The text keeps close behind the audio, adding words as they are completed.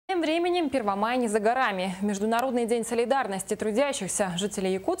Тем временем 1 мая не за горами. В Международный день солидарности трудящихся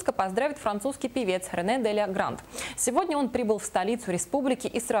жителей Якутска поздравит французский певец Рене Де Ля Гранд. Сегодня он прибыл в столицу республики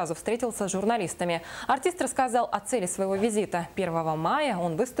и сразу встретился с журналистами. Артист рассказал о цели своего визита. 1 мая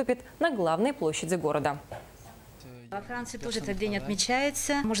он выступит на главной площади города. Во Франции тоже этот день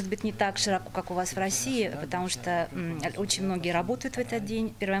отмечается. Может быть, не так широко, как у вас в России, потому что очень многие работают в этот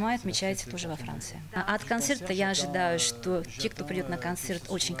день. 1 мая отмечается тоже во Франции. А от концерта я ожидаю, что те, кто придет на концерт,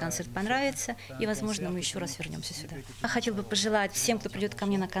 очень концерт понравится, и, возможно, мы еще раз вернемся сюда. Я хотела бы пожелать всем, кто придет ко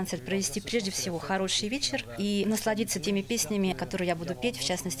мне на концерт, провести прежде всего хороший вечер и насладиться теми песнями, которые я буду петь, в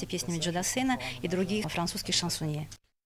частности, песнями Джо Дассена и других французских шансонье.